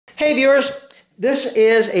Hey viewers, this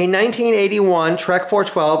is a 1981 Trek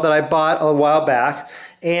 412 that I bought a while back,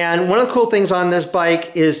 and one of the cool things on this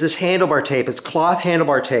bike is this handlebar tape. It's cloth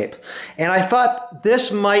handlebar tape, and I thought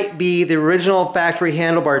this might be the original factory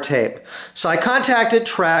handlebar tape. So I contacted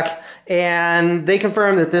Trek, and they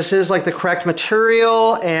confirmed that this is like the correct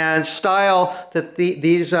material and style that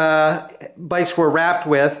these bikes were wrapped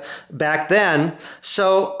with back then.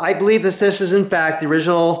 So I believe that this is in fact the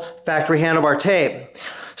original factory handlebar tape.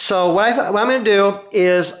 So what I'm going to do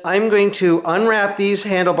is I'm going to unwrap these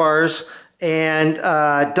handlebars and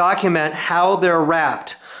document how they're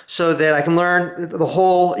wrapped so that I can learn the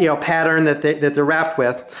whole pattern that they're wrapped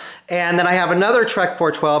with. And then I have another Trek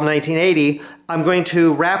 412 1980. I'm going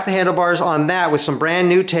to wrap the handlebars on that with some brand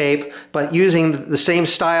new tape, but using the same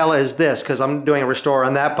style as this because I'm doing a restore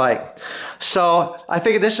on that bike. So I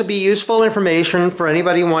figured this would be useful information for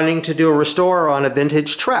anybody wanting to do a restore on a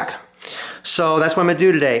vintage Trek. So that's what I'm going to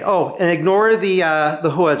do today. Oh, and ignore the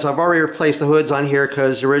hoods. I've already replaced the hoods on here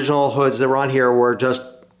because the original hoods that were on here were just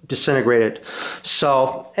disintegrated.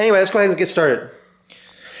 So anyway, let's go ahead and get started.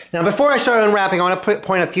 Now before I start unwrapping, I want to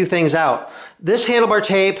point a few things out. This handlebar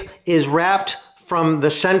tape is wrapped from the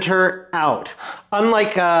center out.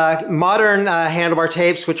 Unlike modern handlebar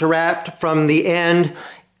tapes, which are wrapped from the end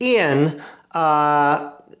in,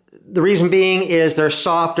 the reason being is they're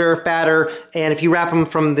softer, fatter, and if you wrap them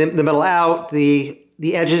from the middle out, the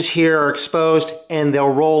edges here are exposed and they'll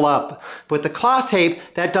roll up. With the cloth tape,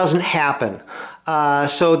 that doesn't happen.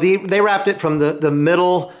 So they wrapped it from the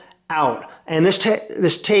middle out. And this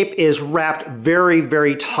tape is wrapped very,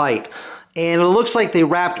 very tight. And it looks like they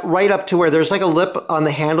wrapped right up to where there's like a lip on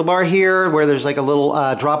the handlebar here, where there's like a little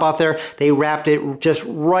drop off there. They wrapped it just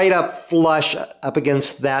right up flush up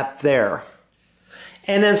against that there.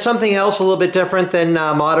 And then something else a little bit different than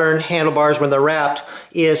modern handlebars when they're wrapped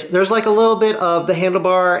is there's like a little bit of the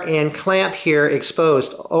handlebar and clamp here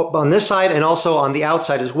exposed on this side and also on the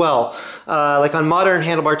outside as well. Like on modern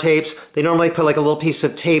handlebar tapes, they normally put like a little piece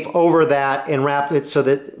of tape over that and wrap it so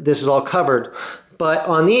that this is all covered. But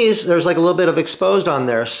on these, there's like a little bit of exposed on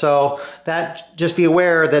there. So that just be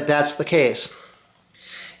aware that that's the case.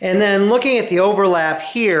 And then looking at the overlap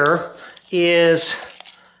here is,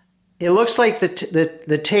 it looks like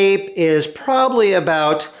the tape is probably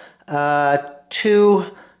about 2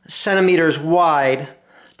 centimeters wide,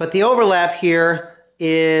 but the overlap here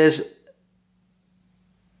is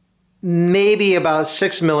maybe about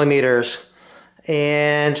 6 millimeters.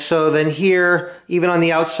 And so then here, even on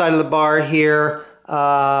the outside of the bar here,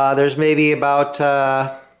 there's maybe about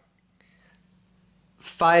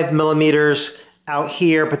 5 millimeters out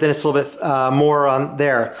here, but then it's a little bit more on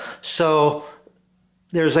there. So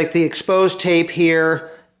there's like the exposed tape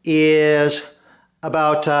here is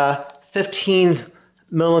about 15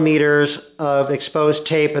 millimeters of exposed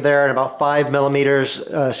tape there and about 5 millimeters,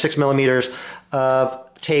 6 millimeters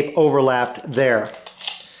of tape overlapped there.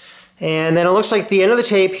 And then it looks like the end of the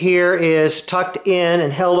tape here is tucked in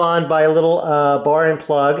and held on by a little bar and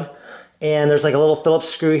plug. And there's like a little Phillips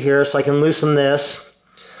screw here, so I can loosen this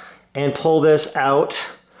and pull this out.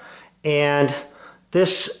 And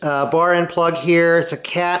this bar and plug here, it's a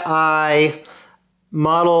Cat Eye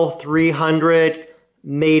Model 300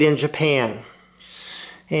 made in Japan.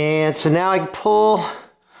 And so now I can pull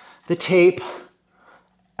the tape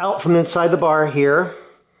out from inside the bar here.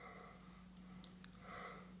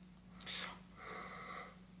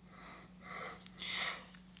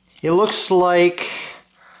 It looks like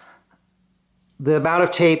the amount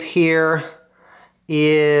of tape here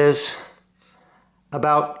is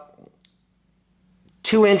about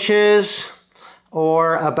 2 inches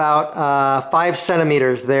or about 5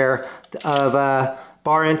 centimeters there of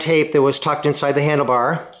bar and tape that was tucked inside the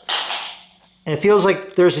handlebar. And it feels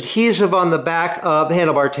like there's adhesive on the back of the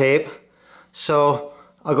handlebar tape. So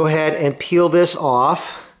I'll go ahead and peel this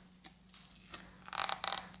off.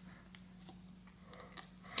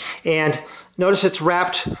 And notice it's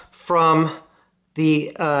wrapped from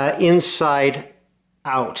the inside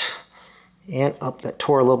out. And up, that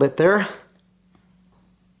tore a little bit there.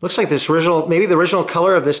 Looks like this original, maybe the original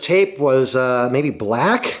color of this tape was maybe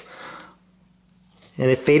black, and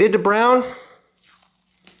it faded to brown.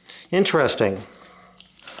 Interesting.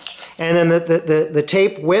 And then the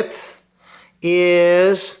tape width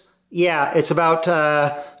is, yeah, it's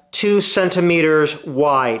about 2 centimeters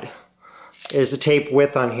wide is the tape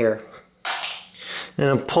width on here. And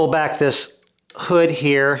I'll pull back this hood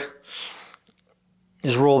here.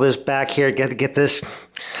 Just roll this back here, get this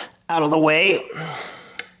out of the way.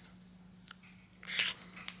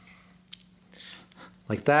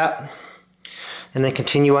 Like that. And then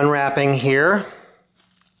continue unwrapping here.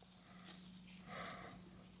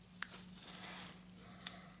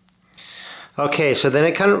 Okay, so then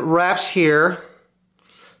it kind of wraps here.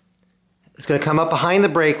 It's going to come up behind the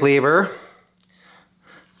brake lever,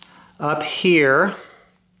 up here,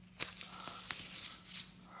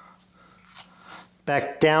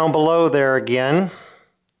 back down below there again.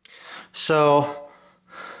 So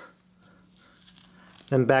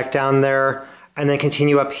then back down there, and then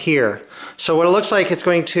continue up here. So what it looks like, it's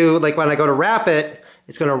going to, like when I go to wrap it,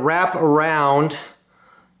 it's going to wrap around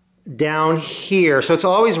down here. So it's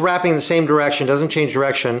always wrapping the same direction, doesn't change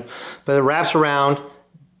direction, but it wraps around,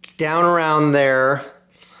 down around there,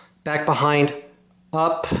 back behind,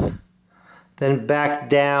 up, then back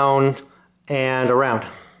down and around.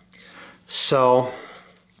 So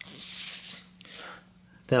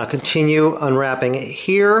then I'll continue unwrapping it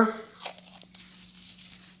here.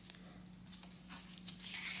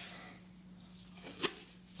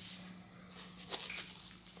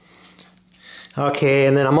 Okay,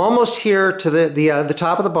 and then I'm almost here to the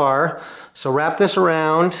top of the bar. So wrap this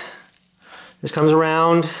around. This comes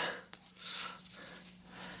around,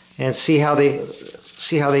 and see how they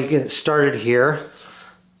get started here.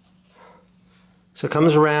 So it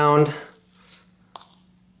comes around,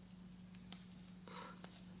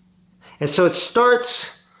 and so it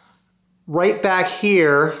starts right back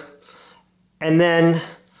here, and then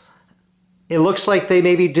it looks like they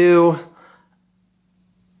maybe do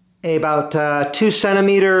about 2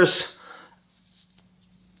 centimeters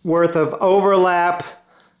worth of overlap,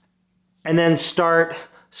 and then start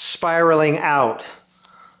spiraling out.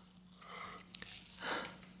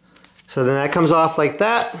 So then that comes off like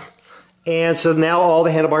that, and so now all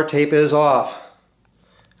the handlebar tape is off.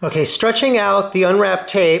 Okay, stretching out the unwrapped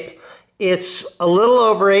tape, it's a little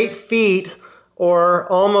over 8 feet or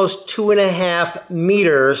almost 2.5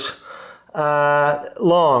 meters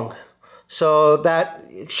long. So that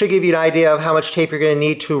should give you an idea of how much tape you're going to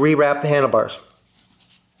need to rewrap the handlebars.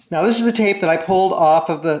 Now this is the tape that I pulled off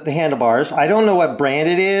of the handlebars. I don't know what brand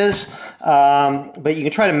it is, but you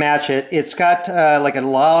can try to match it. It's got like a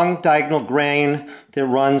long diagonal grain that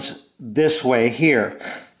runs this way here.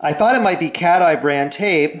 I thought it might be Cat Eye brand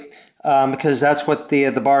tape because that's what the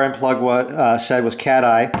bar and plug said was Cat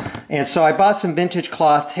Eye. And so I bought some vintage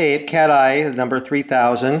cloth tape, Cat Eye number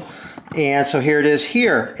 3000. And so here it is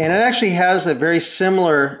here. And it actually has a very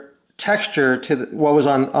similar texture to what was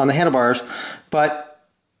on the handlebars, but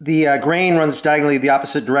the grain runs diagonally the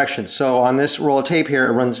opposite direction. So on this roll of tape here,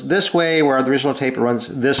 it runs this way, where the original tape, it runs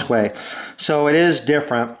this way. So it is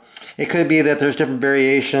different. It could be that there's different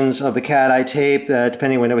variations of the Cat Eye tape,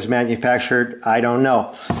 depending when it was manufactured. I don't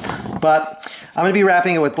know. But I'm going to be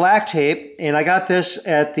wrapping it with black tape, and I got this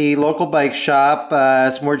at the local bike shop.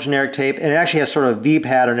 It's more generic tape, and it actually has sort of a V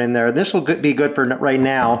pattern in there. This will be good for right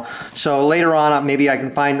now. So later on, maybe I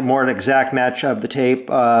can find more an exact match of the tape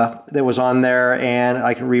that was on there, and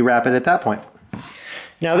I can rewrap it at that point.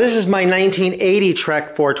 Now this is my 1980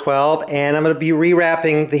 Trek 412, and I'm going to be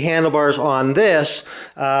rewrapping the handlebars on this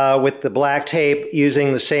with the black tape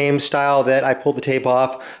using the same style that I pulled the tape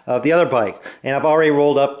off of the other bike. And I've already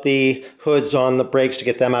rolled up the hoods on the brakes to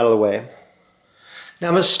get them out of the way. Now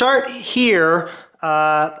I'm going to start here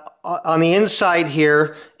on the inside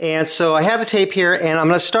here, and so I have the tape here, and I'm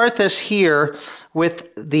going to start this here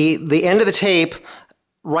with the end of the tape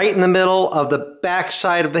right in the middle of the back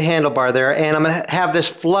side of the handlebar there, and I'm going to have this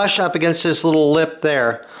flush up against this little lip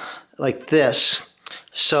there, like this.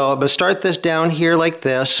 So I'm going to start this down here like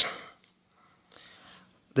this,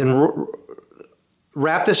 then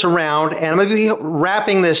wrap this around, and I'm going to be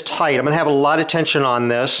wrapping this tight. I'm going to have a lot of tension on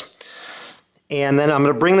this, and then I'm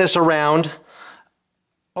going to bring this around,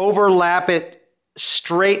 overlap it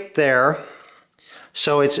straight there,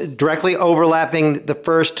 so it's directly overlapping the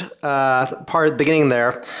first part at the beginning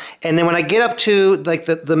there. And then when I get up to like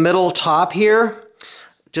the middle top here,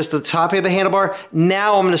 just the top of the handlebar,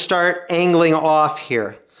 now I'm going to start angling off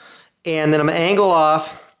here. And then I'm going to angle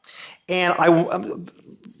off, and a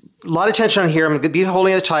lot of tension on here. I'm going to be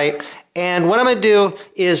holding it tight. And what I'm going to do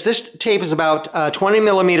is, this tape is about 20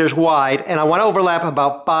 millimeters wide, and I want to overlap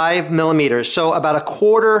about 5 millimeters, so about a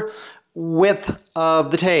quarter width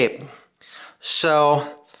of the tape. So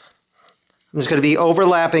I'm just going to be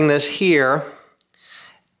overlapping this here,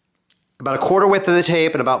 about a quarter width of the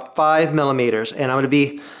tape and about 5 millimeters. And I'm going to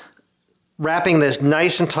be wrapping this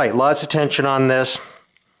nice and tight, lots of tension on this.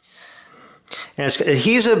 And it's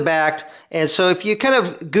adhesive backed, and so if you kind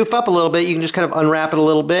of goof up a little bit, you can just kind of unwrap it a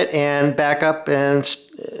little bit and back up and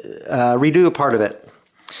redo a part of it.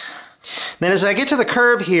 Then as I get to the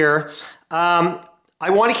curve here, I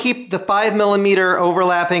want to keep the 5 millimeter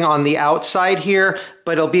overlapping on the outside here,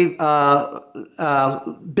 but it'll be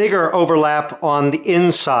bigger overlap on the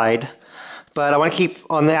inside but I want to keep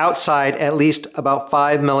on the outside at least about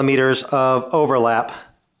 5 millimeters of overlap.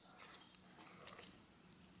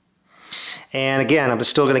 And again, I'm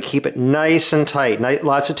still going to keep it nice and tight,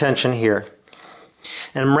 lots of tension here.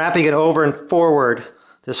 And I'm wrapping it over and forward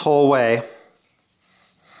this whole way.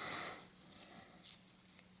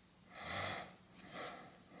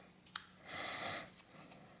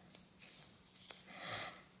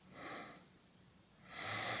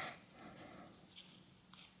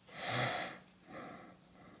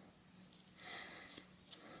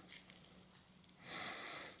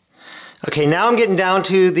 Okay, now I'm getting down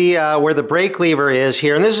to the where the brake lever is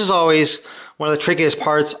here, and this is always one of the trickiest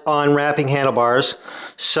parts on wrapping handlebars.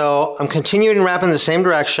 So I'm continuing wrapping in the same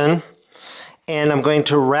direction, and I'm going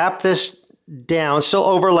to wrap this down, still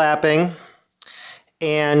overlapping,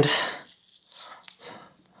 and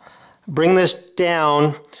bring this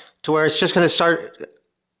down to where it's just going to start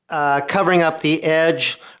covering up the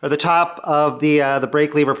edge or the top of the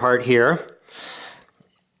brake lever part here.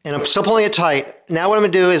 And I'm still pulling it tight. Now what I'm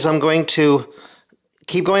going to do is I'm going to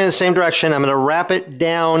keep going in the same direction. I'm going to wrap it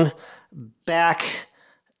down, back,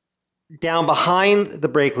 down behind the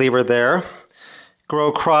brake lever there. Go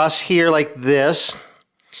across here like this.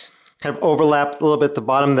 Kind of overlap a little bit at the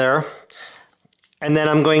bottom there. And then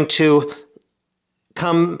I'm going to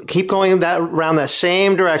keep going around that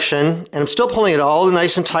same direction. And I'm still pulling it all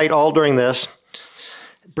nice and tight all during this.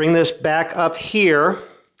 Bring this back up here.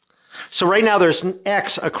 So right now there's an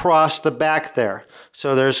X across the back there.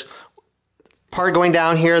 So there's part going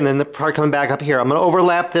down here and then the part coming back up here. I'm going to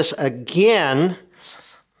overlap this again,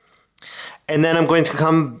 and then I'm going to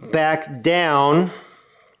come back down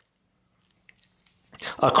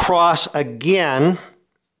across again,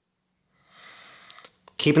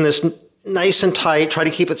 keeping this nice and tight. Try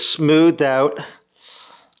to keep it smoothed out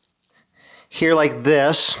here like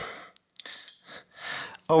this.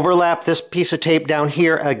 Overlap this piece of tape down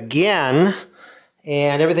here again,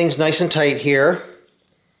 and everything's nice and tight here.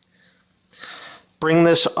 Bring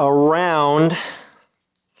this around,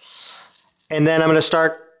 and then I'm going to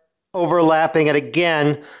start overlapping it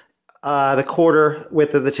again, the quarter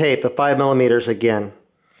width of the tape, the 5 millimeters again,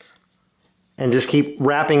 and just keep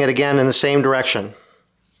wrapping it again in the same direction.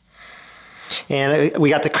 And we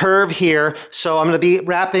got the curve here, so I'm going to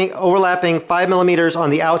be overlapping 5 millimeters on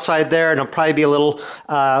the outside there, and it'll probably be a little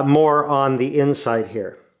more on the inside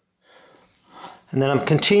here. And then I'm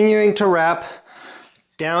continuing to wrap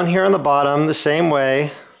down here on the bottom the same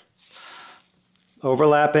way,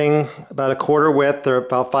 overlapping about a quarter width or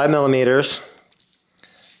about 5 millimeters.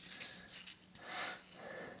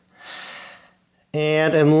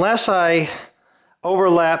 And unless I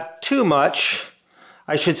overlap too much,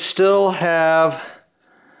 I should still have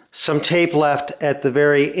some tape left at the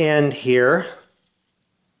very end here.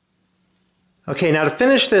 Okay, now to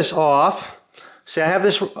finish this off, see I have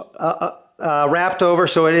this wrapped over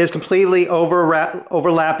so it is completely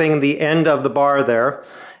overlapping the end of the bar there.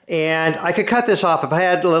 And I could cut this off if I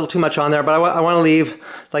had a little too much on there, but I want to leave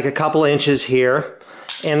like a couple inches here.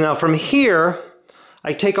 And now from here,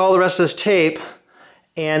 I take all the rest of this tape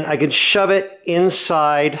and I could shove it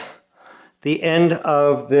inside the end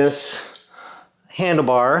of this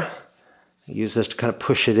handlebar. Use this to kind of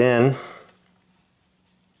push it in.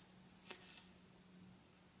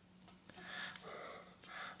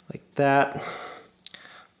 Like that.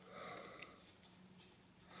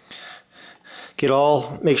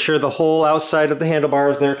 Make sure the whole outside of the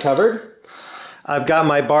handlebar is there covered. I've got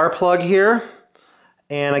my bar plug here,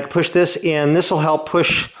 and I can push this in. This will help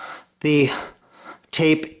push the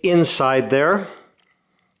tape inside there.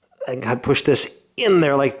 I can push this in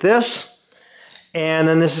there like this, and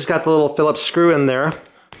then this has got the little Phillips screw in there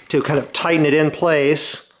to kind of tighten it in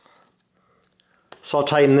place. So I'll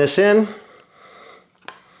tighten this in,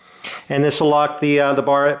 and this will lock the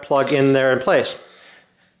bar plug in there in place.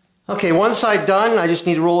 Okay, one side done. I just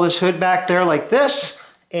need to roll this hood back there like this,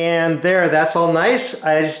 and there, that's all nice.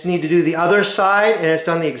 I just need to do the other side, and it's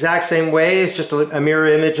done the exact same way. It's just a mirror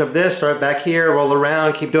image of this. Start back here, roll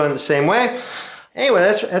around, keep doing it the same way. Anyway,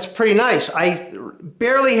 that's pretty nice. I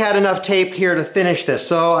barely had enough tape here to finish this,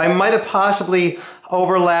 so I might have possibly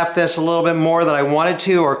overlapped this a little bit more than I wanted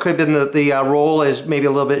to, or it could have been that the roll is maybe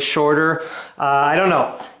a little bit shorter. I don't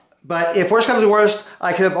know. But if worst comes to worst,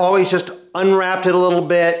 I could have always just unwrapped it a little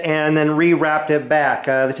bit and then rewrapped it back.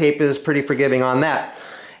 The tape is pretty forgiving on that.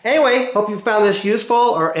 Anyway, hope you found this useful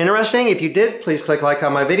or interesting. If you did, please click like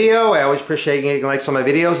on my video. I always appreciate getting likes on my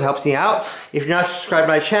videos. It helps me out. If you're not subscribed to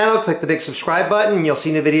my channel, click the big subscribe button and you'll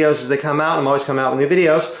see new videos as they come out. I'm always coming out with new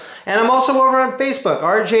videos. And I'm also over on Facebook,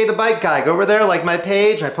 RJ the Bike Guy. Go over there, like my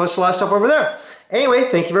page. I post a lot of stuff over there. Anyway,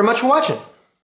 thank you very much for watching.